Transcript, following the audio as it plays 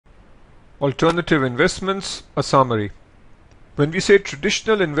Alternative investments, a summary. When we say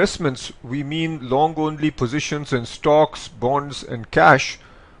traditional investments, we mean long-only positions in stocks, bonds, and cash.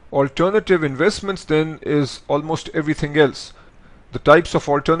 Alternative investments then is almost everything else. The types of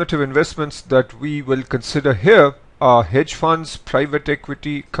alternative investments that we will consider here are hedge funds, private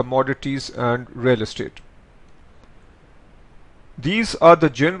equity, commodities, and real estate. These are the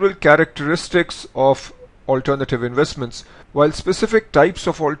general characteristics of alternative investments. While specific types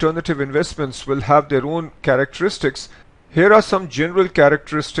of alternative investments will have their own characteristics, here are some general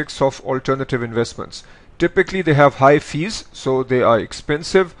characteristics of alternative investments. Typically, they have high fees, so they are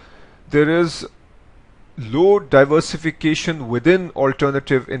expensive. There is low diversification within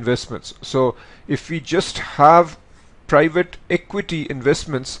alternative investments. So if we just have private equity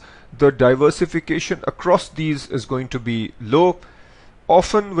investments, the diversification across these is going to be low.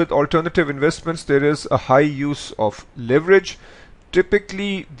 Often with alternative investments, there is a high use of leverage.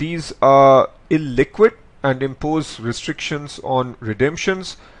 Typically, these are illiquid and impose restrictions on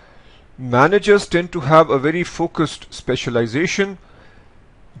redemptions. Managers tend to have a very focused specialization.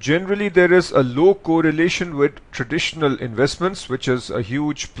 Generally, there is a low correlation with traditional investments, which is a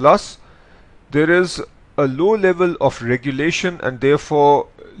huge plus. There is a low level of regulation and therefore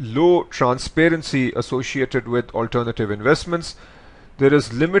low transparency associated with alternative investments. There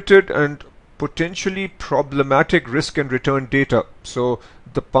is limited and potentially problematic risk and return data. So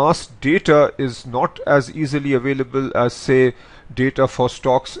the past data is not as easily available as, say, data for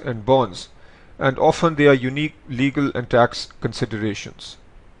stocks and bonds. And often there are unique legal and tax considerations.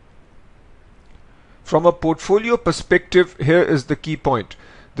 From a portfolio perspective, here is the key point.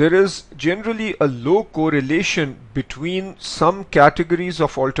 There is generally a low correlation between some categories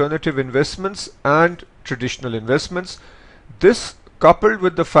of alternative investments and traditional investments. This, coupled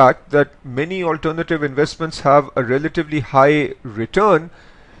with the fact that many alternative investments have a relatively high return,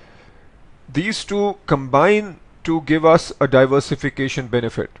 these two combine to give us a diversification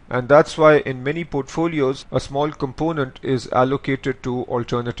benefit. And that's why in many portfolios, a small component is allocated to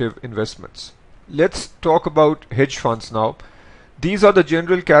alternative investments. Let's talk about hedge funds now. These are the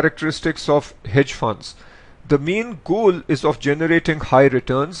general characteristics of hedge funds. The main goal is of generating high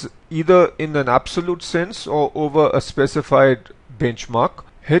returns, either in an absolute sense or over a specified benchmark.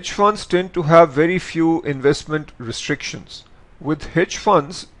 Hedge funds tend to have very few investment restrictions. With hedge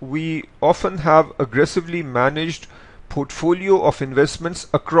funds, we often have aggressively managed portfolio of investments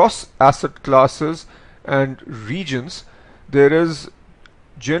across asset classes and regions. There is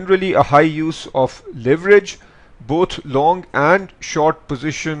generally a high use of leverage. Both long and short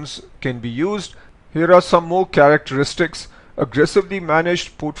positions can be used. Here are some more characteristics. Aggressively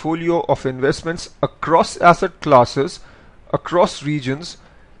managed portfolio of investments across asset classes, across regions.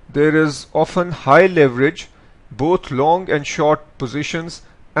 There is often high leverage, both long and short positions,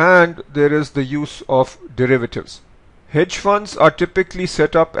 and there is the use of derivatives. Hedge funds are typically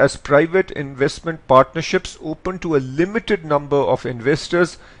set up as private investment partnerships open to a limited number of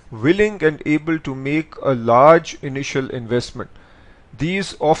investors willing and able to make a large initial investment.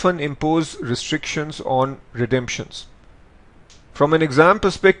 These often impose restrictions on redemptions. From an exam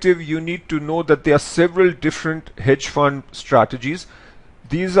perspective, you need to know that there are several different hedge fund strategies.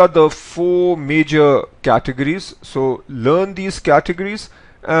 These are the four major categories. So learn these categories,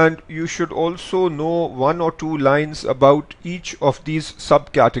 and you should also know one or two lines about each of these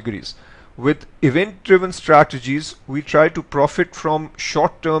subcategories. With event-driven strategies, we try to profit from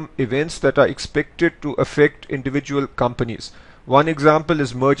short-term events that are expected to affect individual companies. One example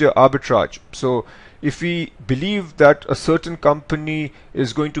is merger arbitrage. So if we believe that a certain company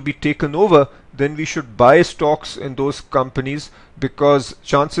is going to be taken over, then we should buy stocks in those companies because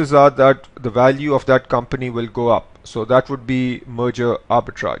chances are that the value of that company will go up. So that would be merger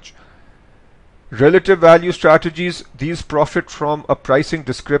arbitrage. Relative value strategies, these profit from a pricing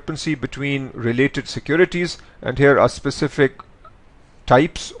discrepancy between related securities, and here are specific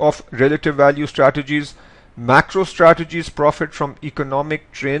types of relative value strategies. Macro strategies profit from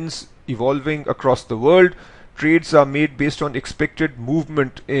economic trends evolving across the world. Trades are made based on expected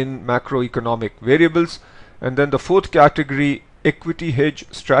movement in macroeconomic variables. And then the fourth category, equity hedge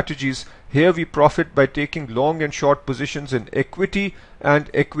strategies. Here we profit by taking long and short positions in equity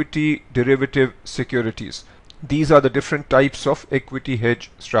and equity derivative securities. These are the different types of equity hedge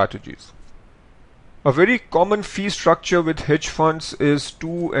strategies. A very common fee structure with hedge funds is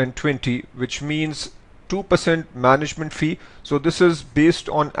 2 and 20, which means 2% management fee. So this is based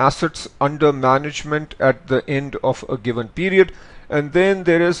on assets under management at the end of a given period. And then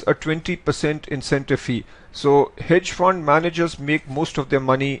there is a 20% incentive fee. So hedge fund managers make most of their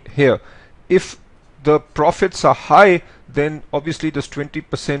money here. If the profits are high, then obviously this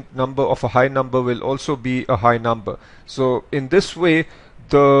 20% number of a high number will also be a high number. So in this way,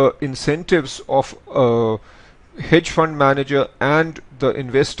 the incentives of a hedge fund manager and the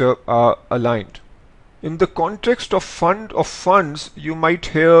investor are aligned. In the context of fund of funds, you might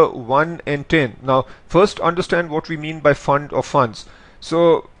hear 1 and 10. Now, first understand what we mean by fund of funds.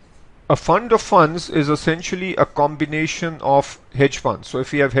 So, a fund of funds is essentially a combination of hedge funds. So,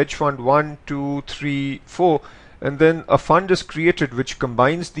 if we have hedge fund 1, 2, 3, 4, and then a fund is created which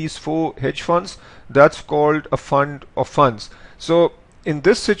combines these 4 hedge funds, that's called a fund of funds. So, in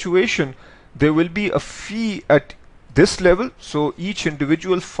this situation, there will be a fee at this level. So each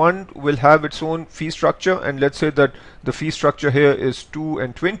individual fund will have its own fee structure, and let's say that the fee structure here is 2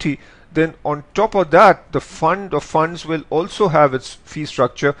 and 20. Then on top of that, the fund of funds will also have its fee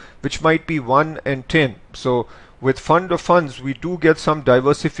structure, which might be 1 and 10. So with fund of funds, we do get some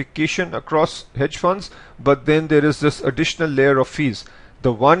diversification across hedge funds, but then there is this additional layer of fees.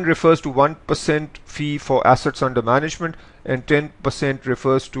 The 1 refers to 1% fee for assets under management, and 10%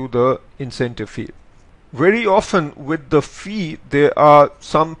 refers to the incentive fee. Very often with the fee, there are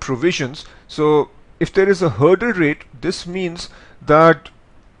some provisions. So if there is a hurdle rate, this means that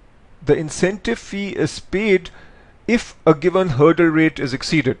the incentive fee is paid if a given hurdle rate is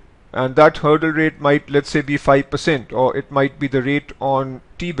exceeded. And that hurdle rate might, let's say, be 5%, or it might be the rate on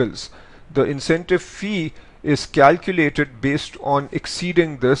T-bills. The incentive fee is calculated based on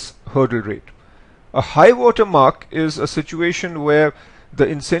exceeding this hurdle rate. A high water mark is a situation where the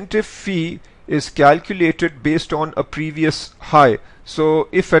incentive fee is calculated based on a previous high. So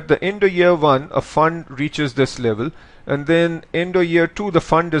if at the end of year 1 a fund reaches this level, and then end of year 2 the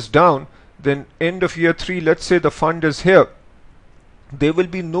fund is down, then end of year 3, let's say the fund is here, there will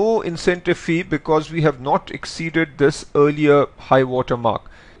be no incentive fee because we have not exceeded this earlier high water mark.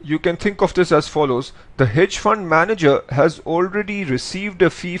 You can think of this as follows: the hedge fund manager has already received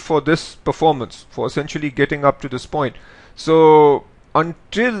a fee for this performance, for essentially getting up to this point. So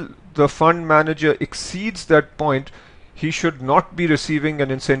until the fund manager exceeds that point, he should not be receiving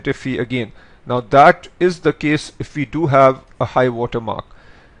an incentive fee again. Now that is the case if we do have a high water mark.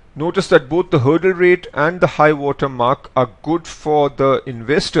 Notice that both the hurdle rate and the high water mark are good for the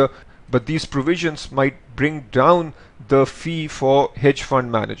investor, but these provisions might bring down the fee for hedge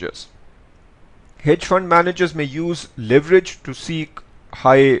fund managers. Hedge fund managers may use leverage to seek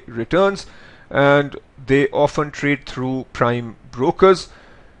high returns, and they often trade through prime brokers.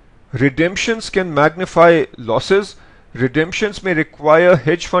 Redemptions can magnify losses. Redemptions may require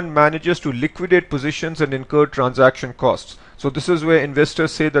hedge fund managers to liquidate positions and incur transaction costs. So this is where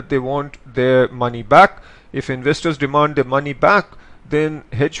investors say that they want their money back. If investors demand their money back, then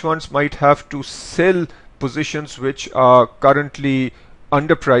hedge funds might have to sell positions which are currently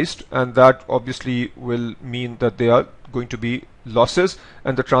underpriced, and that obviously will mean that they are going to be losses,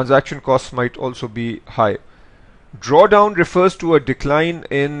 and the transaction costs might also be high. Drawdown refers to a decline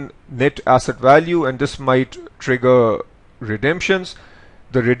in net asset value, and this might trigger redemptions.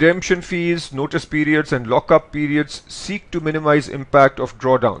 The redemption fees, notice periods, and lockup periods seek to minimize impact of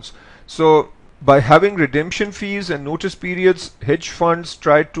drawdowns. So by having redemption fees and notice periods, hedge funds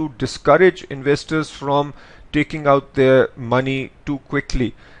try to discourage investors from taking out their money too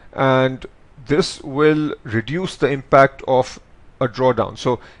quickly, and this will reduce the impact of a drawdown.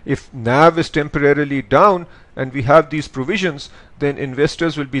 So if NAV is temporarily down and we have these provisions, then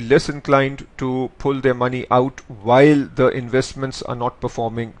investors will be less inclined to pull their money out while the investments are not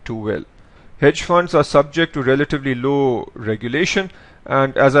performing too well. Hedge funds are subject to relatively low regulation,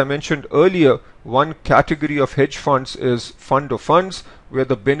 and as I mentioned earlier, one category of hedge funds is fund of funds, where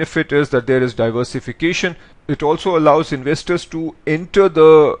the benefit is that there is diversification. It also allows investors to enter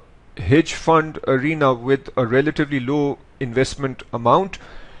the hedge fund arena with a relatively low investment amount.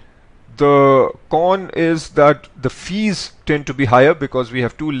 The con is that the fees tend to be higher because we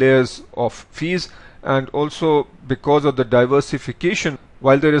have 2 layers of fees, and also because of the diversification,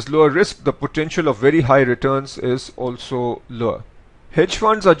 while there is lower risk, the potential of very high returns is also lower. Hedge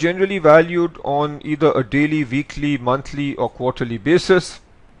funds are generally valued on either a daily, weekly, monthly, or quarterly basis.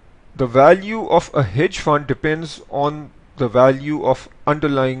 The value of a hedge fund depends on the value of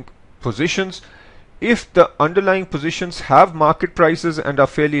underlying positions. If the underlying positions have market prices and are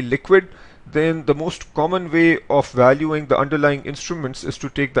fairly liquid, then the most common way of valuing the underlying instruments is to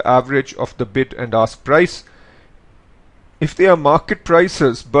take the average of the bid and ask price. If they are market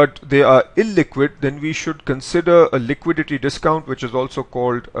prices but they are illiquid, then we should consider a liquidity discount, which is also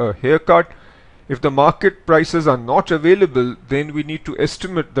called a haircut. If the market prices are not available, then we need to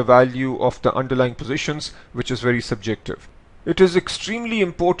estimate the value of the underlying positions, which is very subjective. It is extremely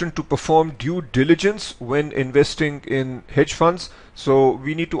important to perform due diligence when investing in hedge funds. So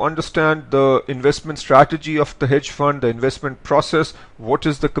we need to understand the investment strategy of the hedge fund, the investment process, what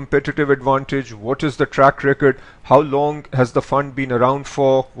is the competitive advantage, what is the track record, how long has the fund been around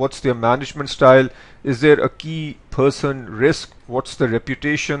for, what's their management style, is there a key person risk, what's the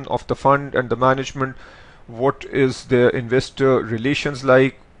reputation of the fund and the management, what is their investor relations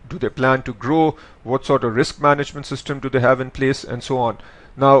like, do they plan to grow, what sort of risk management system do they have in place, and so on.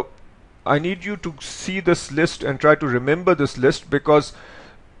 Now, I need you to see this list and try to remember this list, because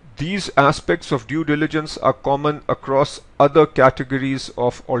these aspects of due diligence are common across other categories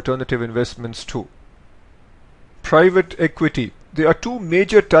of alternative investments too. Private equity. There are two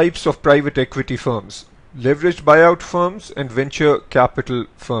major types of private equity firms: leveraged buyout firms and venture capital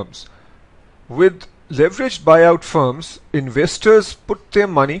firms. With leveraged buyout firms, investors put their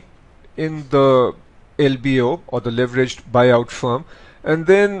money in the LBO or the leveraged buyout firm, and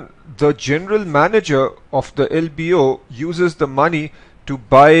then the general manager of the LBO uses the money to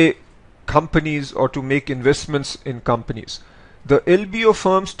buy companies or to make investments in companies. The LBO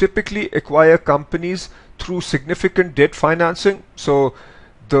firms typically acquire companies through significant debt financing. So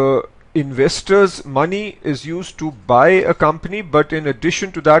the investors' money is used to buy a company, but in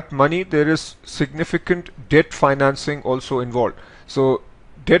addition to that money, there is significant debt financing also involved. So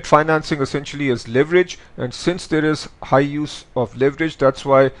debt financing essentially is leverage, and since there is high use of leverage, that's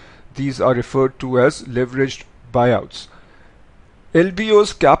why these are referred to as leveraged buyouts.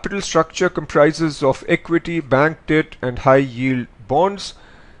 LBO's capital structure comprises of equity, bank debt, and high yield bonds.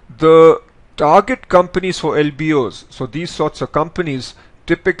 The target companies for LBOs, so these sorts of companies,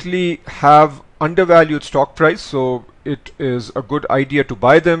 typically have undervalued stock price, so it is a good idea to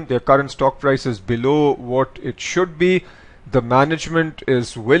buy them. Their current stock price is below what it should be. The management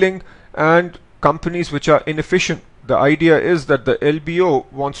is willing, and companies which are inefficient. The idea is that the LBO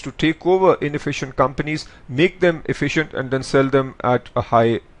wants to take over inefficient companies, make them efficient, and then sell them at a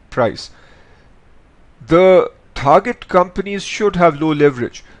high price. The target companies should have low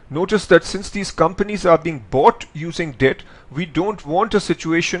leverage. Notice that since these companies are being bought using debt, we don't want a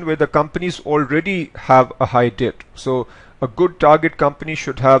situation where the companies already have a high debt. So a good target company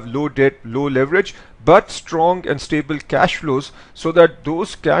should have low debt, low leverage, but strong and stable cash flows, so that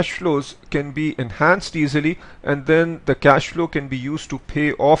those cash flows can be enhanced easily, and then the cash flow can be used to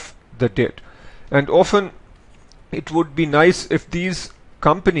pay off the debt. And often it would be nice if these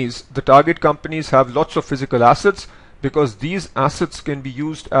companies, the target companies, have lots of physical assets, because these assets can be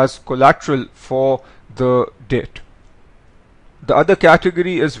used as collateral for the debt. The other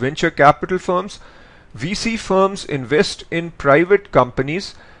category is venture capital firms. VC firms invest in private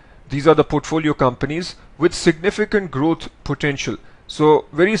companies. These are the portfolio companies with significant growth potential. So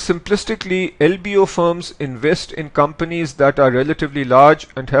very simplistically, LBO firms invest in companies that are relatively large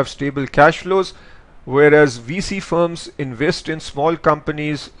and have stable cash flows, whereas VC firms invest in small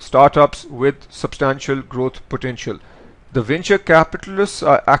companies, startups with substantial growth potential. The venture capitalists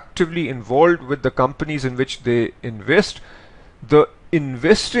are actively involved with the companies in which they invest. The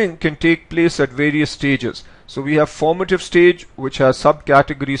investing can take place at various stages. So we have formative stage, which has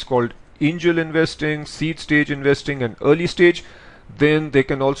subcategories called angel investing, seed stage investing, and early stage. Then there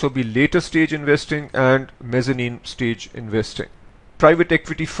can also be later stage investing and mezzanine stage investing. Private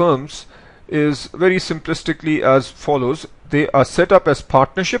equity firms is very simplistically as follows. They are set up as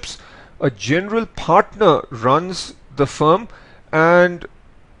partnerships. A general partner runs the firm, and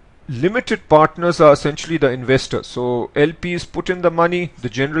limited partners are essentially the investors. So LPs put in the money, the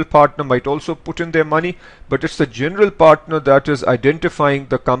general partner might also put in their money, but it's the general partner that is identifying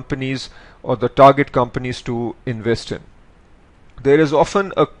the companies or the target companies to invest in. There is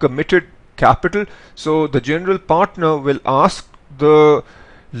often a committed capital, so the general partner will ask the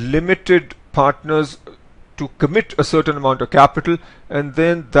limited partners to commit a certain amount of capital, and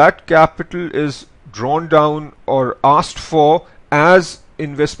then that capital is drawn down or asked for as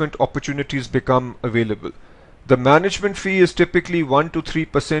investment opportunities become available. The management fee is typically 1 to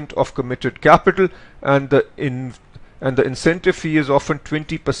 3% of committed capital, and the incentive fee is often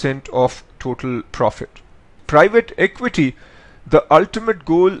 20% of total profit. Private equity, the ultimate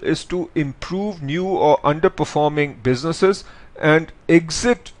goal is to improve new or underperforming businesses and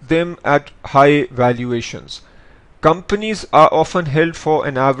exit them at high valuations. Companies are often held for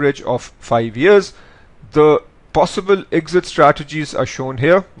an average of 5 years. The possible exit strategies are shown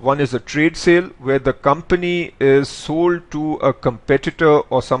here. One is a trade sale, where the company is sold to a competitor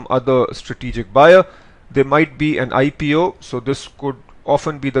or some other strategic buyer. There might be an IPO, so this could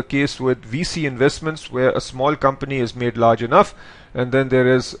often be the case with VC investments, where a small company is made large enough, and then there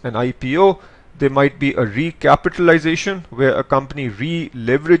is an IPO. There might be a recapitalization where a company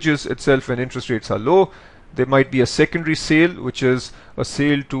re-leverages itself when interest rates are low. There might be a secondary sale, which is a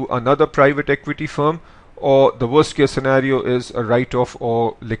sale to another private equity firm, or the worst case scenario is a write-off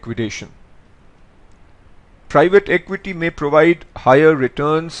or liquidation. Private equity may provide higher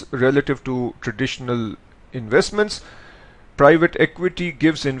returns relative to traditional investments. Private equity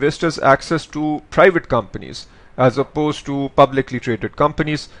gives investors access to private companies as opposed to publicly traded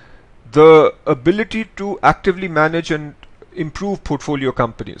companies. The ability to actively manage and improve portfolio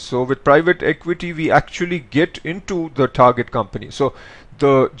companies. So with private equity, we actually get into the target company. So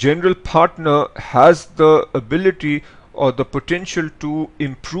the general partner has the ability or the potential to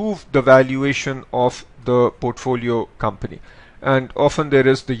improve the valuation of the portfolio company. And often there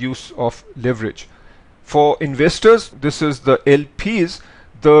is the use of leverage. For investors, this is the LPs,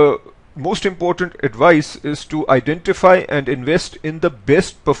 the most important advice is to identify and invest in the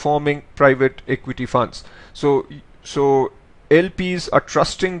best performing private equity funds. So LPs are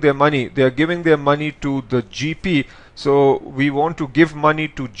trusting their money, they are giving their money to the GP. So we want to give money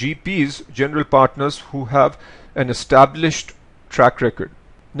to GPs, general partners, who have an established track record.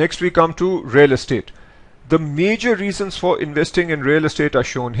 Next we come to real estate. The major reasons for investing in real estate are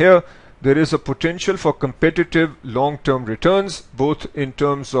shown here. There is a potential for competitive long-term returns, both in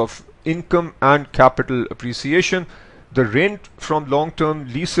terms of income and capital appreciation. The rent from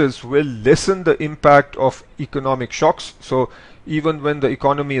long-term leases will lessen the impact of economic shocks. So even when the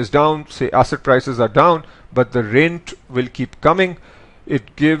economy is down, say asset prices are down, but the rent will keep coming.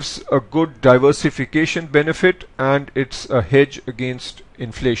 It gives a good diversification benefit and it's a hedge against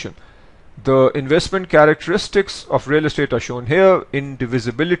inflation. The investment characteristics of real estate are shown here.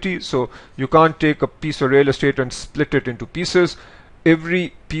 Indivisibility, so you can't take a piece of real estate and split it into pieces.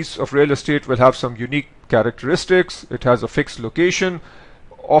 Every piece of real estate will have some unique characteristics. It has a fixed location.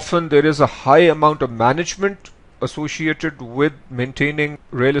 Often there is a high amount of management associated with maintaining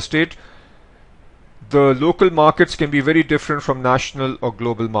real estate. The local markets can be very different from national or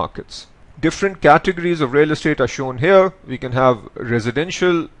global markets. Different categories of real estate are shown here. We can have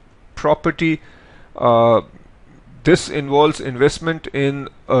residential property. This involves investment in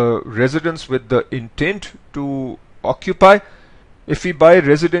a residence with the intent to occupy. If we buy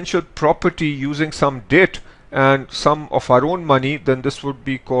residential property using some debt and some of our own money, then this would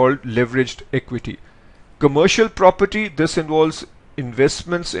be called leveraged equity. Commercial property, this involves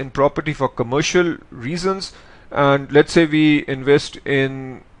investments in property for commercial reasons, and let's say we invest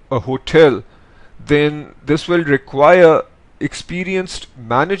in a hotel, then this will require experienced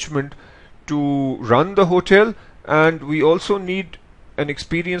management to run the hotel, and we also need an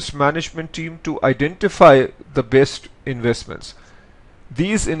experienced management team to identify the best investments.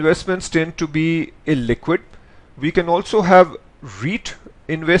 These investments tend to be illiquid. We can also have REIT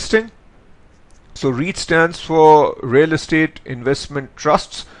investing. So REIT stands for Real Estate Investment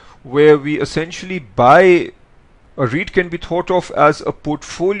Trusts, where we essentially buy. A REIT can be thought of as a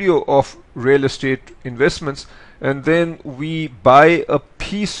portfolio of real estate investments, and then we buy a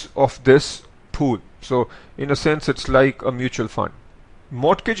piece of this pool. So in a sense, it's like a mutual fund.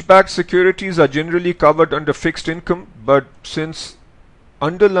 Mortgage-backed securities are generally covered under fixed income, but since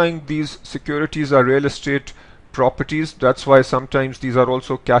underlying these securities are real estate properties, that's why sometimes these are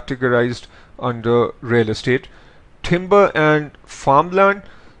also categorized under real estate. Timber and farmland.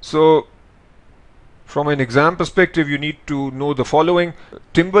 So from an exam perspective, you need to know the following.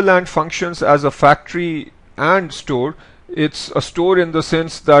 Timberland functions as a factory and store. It's a store in the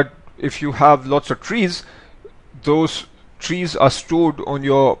sense that if you have lots of trees, those trees are stored on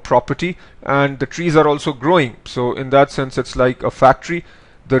your property and the trees are also growing. So in that sense, it's like a factory.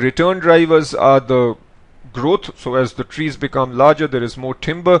 The return drivers are the growth. So as the trees become larger, there is more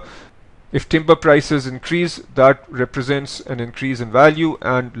timber. If timber prices increase, that represents an increase in value,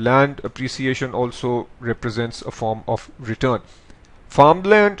 and land appreciation also represents a form of return.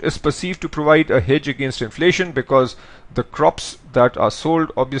 Farmland is perceived to provide a hedge against inflation because the crops that are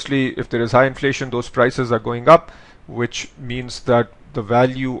sold, obviously if there is high inflation, those prices are going up, which means that the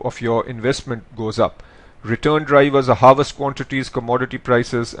value of your investment goes up. Return drivers are harvest quantities, commodity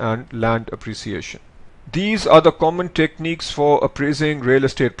prices, and land appreciation. These are the common techniques for appraising real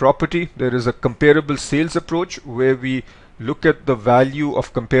estate property. There is a comparable sales approach where we look at the value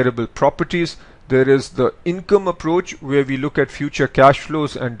of comparable properties. There is the income approach where we look at future cash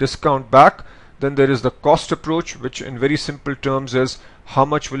flows and discount back. Then there is the cost approach, which in very simple terms is how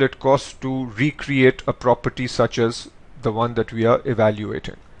much will it cost to recreate a property such as the one that we are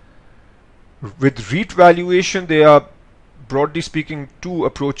evaluating. With REIT valuation, there are broadly speaking two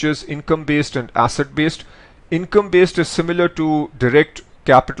approaches: income based and asset based. Income based is similar to direct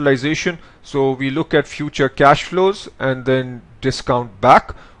capitalization. So we look at future cash flows and then discount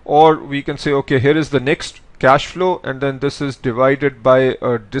back, or we can say, okay, here is the next cash flow, and then this is divided by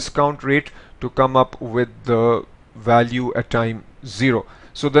a discount rate to come up with the value at time 0.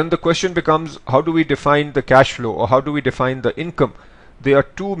 So then the question becomes, how do we define the cash flow, or how do we define the income? There are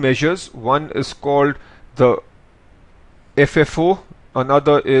two measures. One is called the FFO,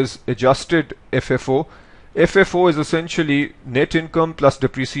 another is adjusted FFO. FFO is essentially net income plus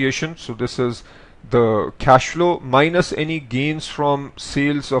depreciation. So this is the cash flow minus any gains from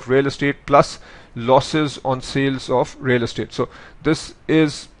sales of real estate plus losses on sales of real estate. So this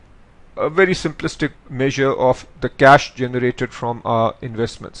is a very simplistic measure of the cash generated from our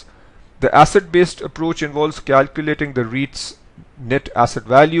investments. The asset-based approach involves calculating the REIT's net asset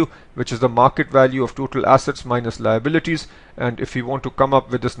value, which is the market value of total assets minus liabilities, and if we want to come up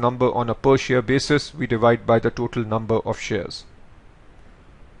with this number on a per share basis, we divide by the total number of shares.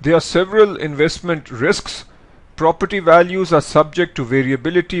 There are several investment risks. Property values are subject to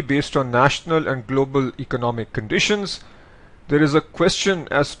variability based on national and global economic conditions. There is a question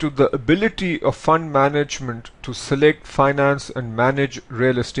as to the ability of fund management to select, finance and manage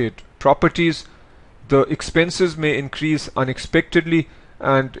real estate properties. The expenses may increase unexpectedly,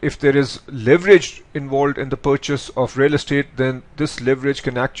 and if there is leverage involved in the purchase of real estate, then this leverage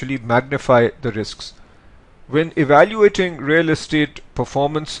can actually magnify the risks. When evaluating real estate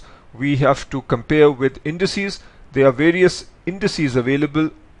performance, we have to compare with indices. There are various indices available,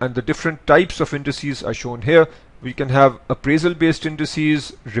 and the different types of indices are shown here. We can have appraisal based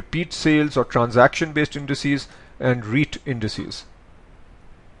indices, repeat sales or transaction based indices, and REIT indices.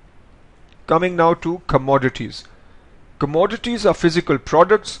 Coming now to commodities. Commodities are physical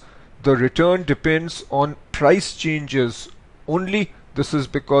products. The return depends on price changes only. This is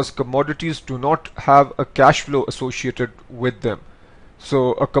because commodities do not have a cash flow associated with them.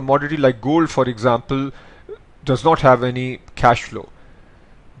 So a commodity like gold, for example, does not have any cash flow.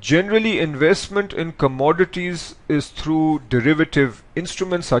 Generally, investment in commodities is through derivative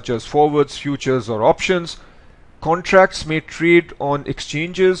instruments such as forwards, futures or options. Contracts may trade on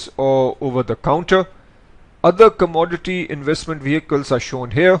exchanges or over the counter. Other commodity investment vehicles are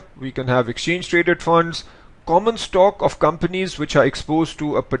shown here. We can have exchange traded funds, common stock of companies which are exposed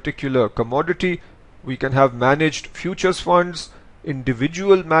to a particular commodity. We can have managed futures funds,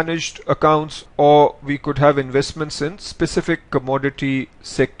 individual managed accounts, or we could have investments in specific commodity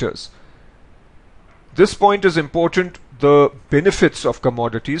sectors. This point is important, the benefits of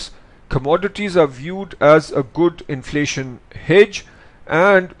commodities. Commodities are viewed as a good inflation hedge,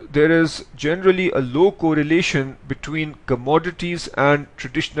 and there is generally a low correlation between commodities and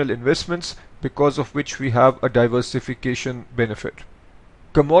traditional investments, because of which we have a diversification benefit.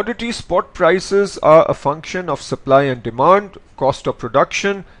 Commodity spot prices are a function of supply and demand, cost of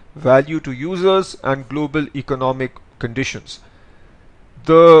production, value to users, and global economic conditions.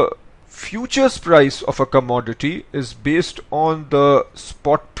 The futures price of a commodity is based on the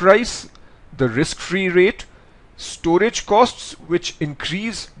spot price, the risk-free rate, storage costs which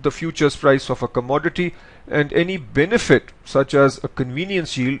increase the futures price of a commodity, and any benefit such as a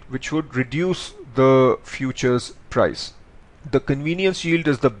convenience yield which would reduce the futures price. The convenience yield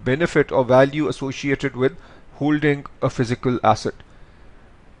is the benefit or value associated with holding a physical asset.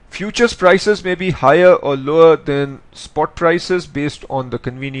 Futures prices may be higher or lower than spot prices based on the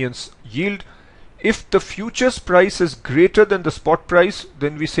convenience yield. If the futures price is greater than the spot price,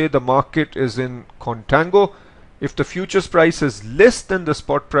 then we say the market is in contango. If the futures price is less than the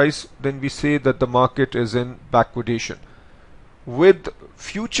spot price, then we say that the market is in backwardation. With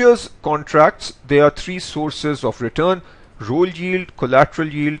futures contracts, there are three sources of return: roll yield, collateral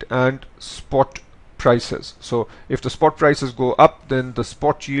yield, and spot prices. So if the spot prices go up, then the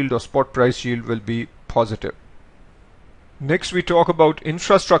spot yield or spot price yield will be positive. Next, we talk about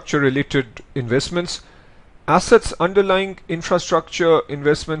infrastructure related investments. Assets underlying infrastructure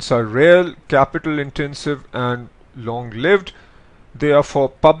investments are rare, capital intensive, and long lived. They are for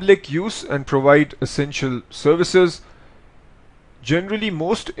public use and provide essential services. Generally,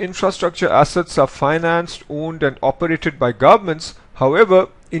 most infrastructure assets are financed, owned, and operated by governments. However,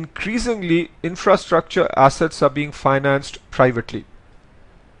 increasingly, infrastructure assets are being financed privately.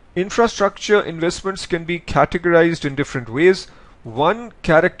 Infrastructure investments can be categorized in different ways. One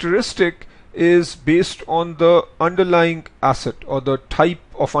characteristic is based on the underlying asset or the type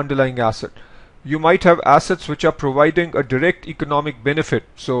of underlying asset. You might have assets which are providing a direct economic benefit.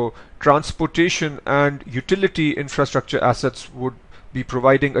 So transportation and utility infrastructure assets would be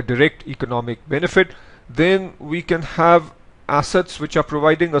providing a direct economic benefit. Then we can have assets which are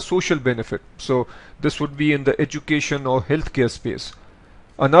providing a social benefit. So this would be in the education or healthcare space.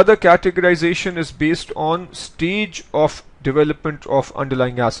 Another categorization is based on stage of development of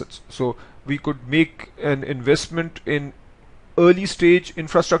underlying assets. So we could make an investment in early stage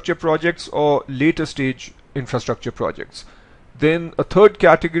infrastructure projects or later stage infrastructure projects. Then a third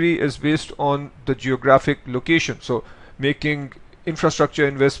category is based on the geographic location. So making infrastructure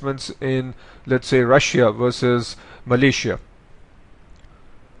investments in, let's say, Russia versus Malaysia.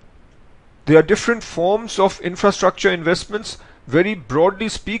 There are different forms of infrastructure investments. Very broadly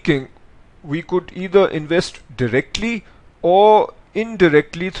speaking, we could either invest directly or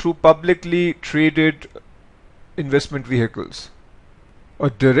indirectly through publicly traded investment vehicles. A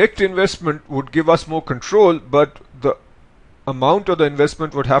direct investment would give us more control, but the amount of the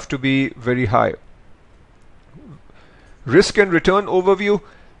investment would have to be very high. Risk and return overview.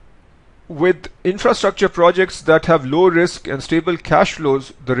 With infrastructure projects that have low risk and stable cash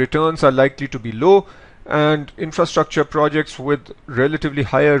flows, the returns are likely to be low, and infrastructure projects with relatively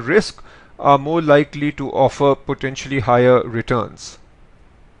higher risk are more likely to offer potentially higher returns.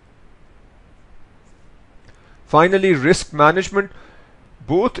 Finally, risk management.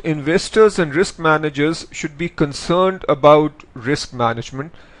 Both investors and risk managers should be concerned about risk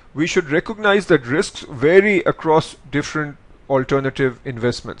management. We should recognize that risks vary across different alternative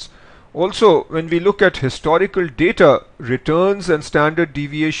investments. Also, when we look at historical data, returns and standard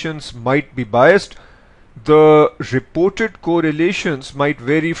deviations might be biased. The reported correlations might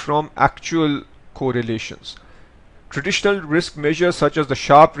vary from actual correlations. Traditional risk measures such as the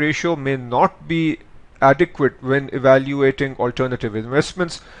Sharpe ratio may not be adequate when evaluating alternative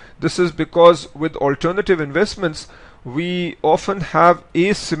investments. This is because with alternative investments, we often have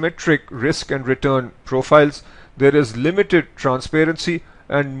asymmetric risk and return profiles. There is limited transparency,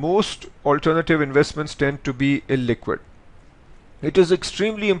 and most alternative investments tend to be illiquid. It is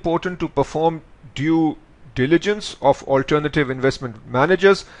extremely important to perform due diligence of alternative investment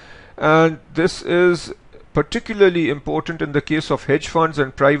managers, and this is particularly important in the case of hedge funds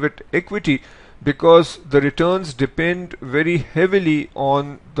and private equity, because the returns depend very heavily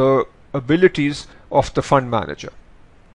on the abilities of the fund manager.